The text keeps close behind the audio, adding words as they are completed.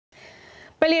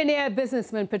Billionaire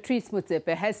businessman Patrice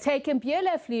Motsepe has taken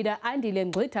BLF leader Andile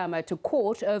Mngxitama to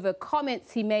court over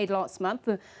comments he made last month.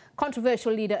 The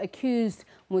controversial leader accused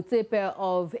Motsepe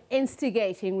of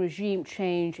instigating regime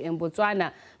change in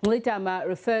Botswana. Mngxitama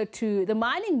referred to the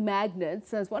mining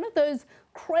magnates as one of those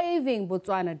craving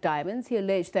Botswana diamonds. He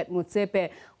alleged that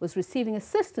Motsepe was receiving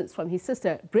assistance from his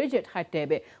sister Bridget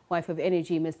Hadebe, wife of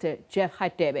energy Mr. Jeff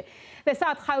Hadebe. The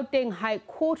South Gauteng High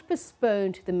Court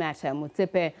postponed the matter.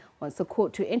 Motsepe wants the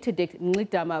court to interdict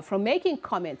Mngxitama from making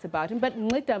comments about him, but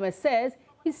Mngxitama says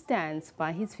he stands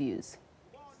by his views.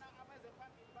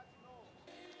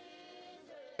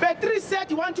 Patrice said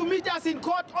he wants to meet us in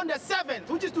court on the 7th,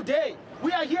 which is today.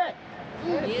 We are here.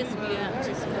 Yes,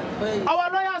 we are.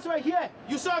 Our lawyers were here.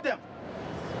 You saw them.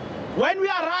 When we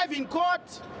arrived in court,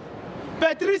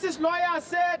 Patrice's lawyer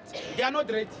said they are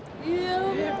not ready.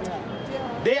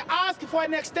 They asked for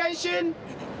an extension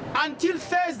until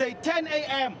Thursday, 10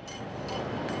 a.m.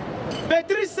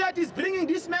 Patrice said he's bringing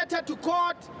this matter to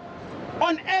court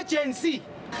on urgency.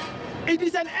 It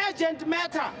is an urgent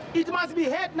matter. It must be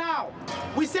heard now.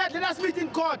 We said, let us meet in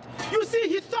court. You see,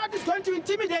 he thought he's going to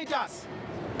intimidate us.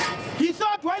 He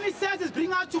thought when he says he's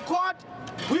bringing us to court,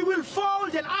 we will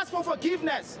fold and ask for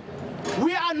forgiveness.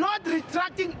 We are not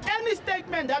retracting any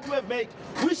statement that we have made.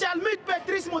 We shall meet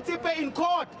Patrice Motsepe in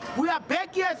court. We are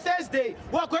back here Thursday.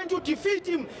 We are going to defeat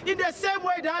him in the same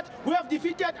way that we have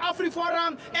defeated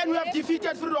AfriForum and we have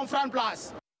defeated Freedom Front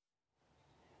Plus.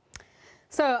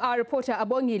 So our reporter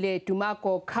Abongile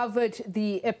Dumako covered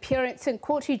the appearance in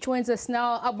court. He joins us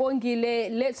now.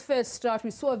 Abongile, let's first start.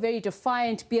 We saw a very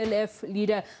defiant BLF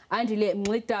leader, Andile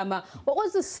Mngxitama. What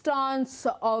was the stance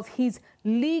of his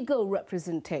legal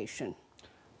representation?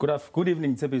 Good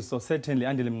evening, Tsepe. So certainly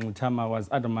Andile Mngxitama was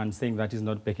adamant, saying that he's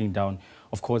not backing down.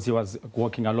 Of course, he was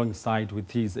working alongside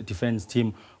with his defense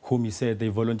team, whom he said they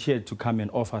volunteered to come and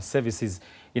offer services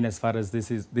in as far as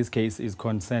this case is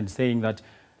concerned, saying that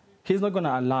he's not going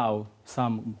to allow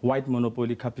some white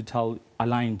monopoly capital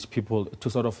aligned people to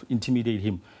sort of intimidate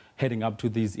him heading up to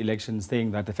these elections,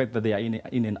 saying that the fact that they are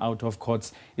in and out of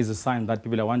courts is a sign that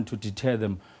people want to deter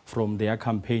them from their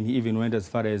campaign. He even went as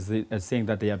far as saying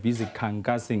that they are busy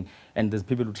canvassing and there's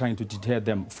people trying to deter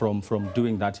them from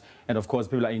doing that. And of course,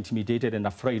 people are intimidated and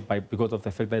afraid because of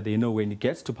the fact that they know when he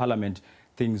gets to Parliament,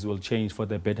 things will change for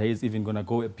the better. He's even going to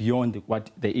go beyond what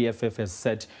the EFF has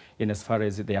said in as far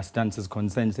as their stance is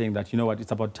concerned, saying that, you know what,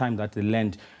 it's about time that the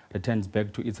land returns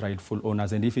back to its rightful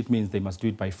owners. And if it means they must do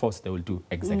it by force, they will do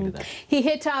exactly that. He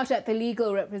hit out at the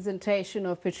legal representation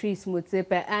of Patrice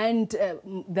Motsepe and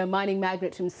the mining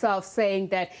magnate himself, saying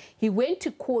that he went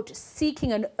to court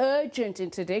seeking an urgent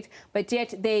interdict, but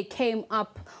yet they came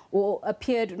up or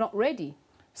appeared not ready.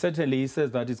 Certainly, he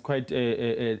says that it's quite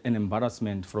an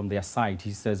embarrassment from their side.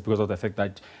 He says because of the fact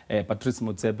that Patrice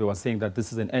Motsepe was saying that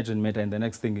this is an urgent matter, and the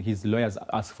next thing his lawyers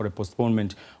asked for a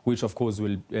postponement, which of course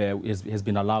has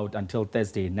been allowed until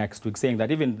Thursday next week, saying that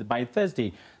even by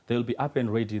Thursday they'll be up and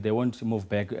ready. They won't move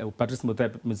back. Patrice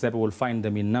Motsepe will find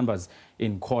them in numbers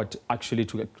in court actually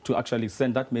to actually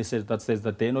send that message that says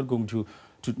that they're not going to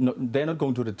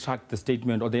retract the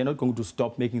statement, or they're not going to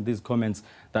stop making these comments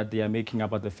that they are making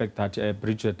about the fact that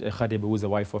Bridget Hadebe, who's the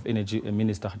wife of Energy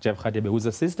Minister Jeff Hadebe, who's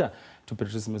a sister to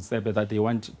Patrice Motsepe, that they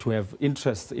want to have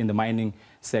interest in the mining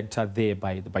sector there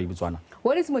by Botswana.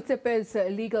 What is Motsepe's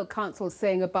legal counsel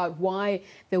saying about why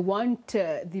they want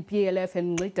the BLF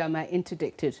and Mngxitama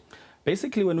interdicted?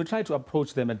 Basically, when we tried to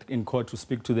approach them in court to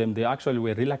speak to them, they actually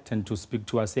were reluctant to speak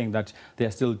to us, saying that they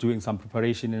are still doing some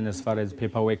preparation in as far as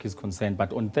paperwork is concerned.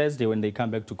 But on Thursday, when they come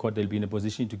back to court, they'll be in a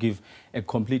position to give a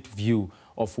complete view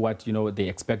of what, you know, they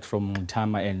expect from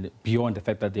Mngxitama, and beyond the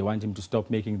fact that they want him to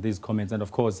stop making these comments. And of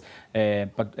course,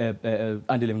 Andile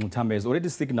Mngxitama has already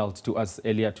signaled to us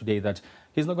earlier today that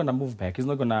he's not going to move back. He's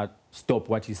not going to stop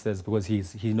what he says, because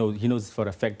he knows for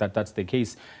a fact that that's the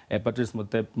case. Patrice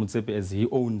Motsepe, as he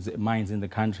owns mines in the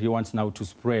country, he wants now to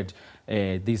spread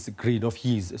this greed of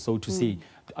his, so to say,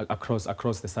 across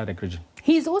the SADC region.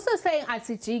 He's also saying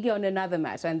asijiki on another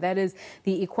matter, and that is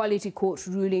the Equality Court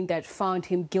ruling that found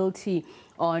him guilty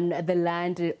on the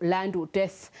land or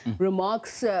death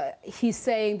remarks. He's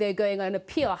saying they're going on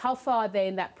appeal. How far are they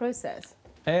in that process?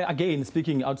 Again,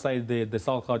 speaking outside the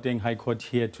South Gauteng High Court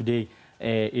here today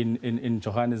in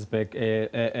Johannesburg,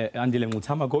 Andile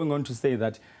Mngxitama going on to say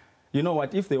that, you know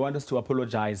what, if they want us to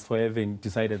apologize for having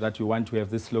decided that we want to have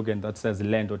this slogan that says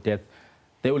land or death,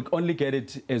 they will only get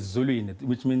it as Zulu in it,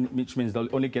 which means they'll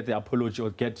only get the apology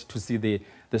or get to see the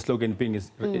slogan being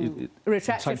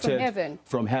retracted from heaven.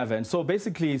 From heaven. So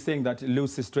basically he's saying that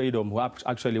Lucy Stradom, who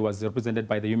actually was represented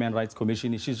by the Human Rights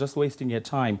Commission, she's just wasting her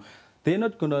time. They're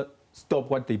not going to stop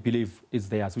what they believe is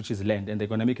theirs, which is land, and they're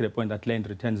going to make it a point that land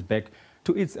returns back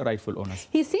to its rightful owners.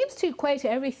 He seems to equate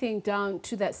everything down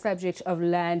to that subject of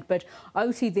land, but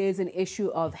obviously there's an issue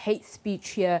of hate speech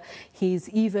here. He's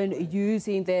even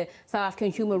using the South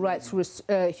African Human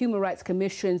Rights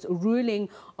Commission's ruling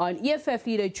on EFF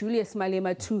leader Julius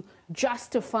Malema to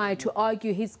justify, to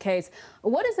argue his case.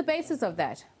 What is the basis of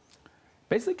that?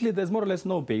 Basically, there's more or less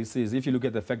no basis. If you look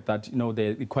at the fact that,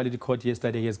 the Equality Court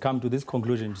yesterday has come to this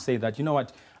conclusion to say that,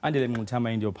 Andile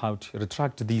Mngxitama in your pouch,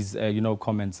 retract these,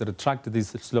 comments, retract this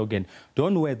slogan.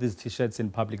 Don't wear these T-shirts in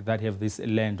public that have this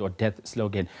land or death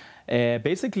slogan.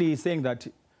 Basically saying that,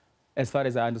 as far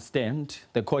as I understand,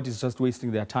 the court is just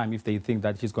wasting their time if they think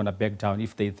that he's going to back down,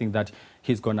 if they think that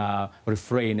he's going to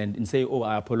refrain and say, oh,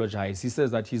 I apologize. He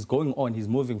says that he's going on, he's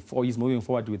moving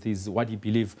forward with what he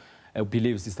believes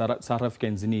the South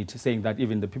Africans need, saying that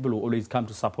even the people who always come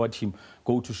to support him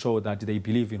go to show that they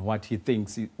believe in what he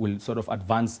thinks will sort of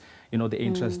advance, the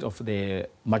interest of the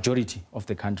majority of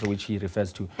the country, which he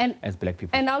refers to as black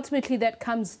people. And ultimately that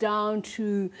comes down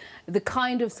to the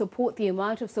kind of support, the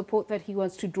amount of support that he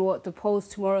wants to draw at the polls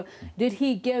tomorrow. Did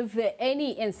he give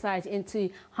any insight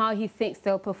into how he thinks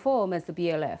they'll perform as the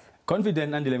BLF?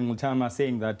 Confident Andile Mngxitama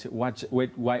saying that watch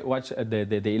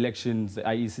the elections, the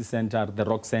IEC Center, the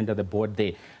Rock Center, the board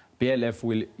there. BLF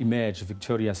will emerge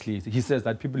victoriously. He says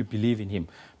that people believe in him.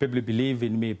 People believe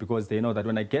in me because they know that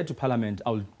when I get to Parliament,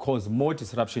 I'll cause more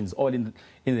disruptions, all in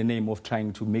the name of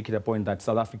trying to make it a point that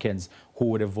South Africans who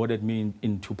would have voted me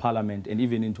into Parliament and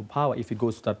even into power, if it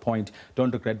goes to that point,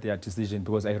 don't regret their decision,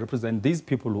 because I represent these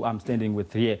people who I'm standing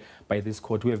with here by this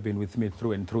court, who have been with me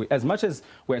through and through. As much as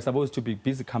we're supposed to be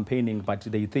busy campaigning, but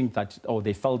they think that, or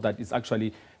they felt that it's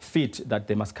actually fit that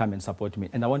they must come and support me.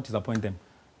 And I won't disappoint them.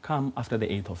 Come after the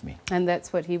 8th of May. And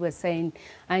that's what he was saying,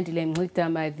 Andile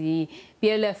Mngxitama, the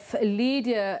BLF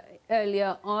leader,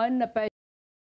 earlier on.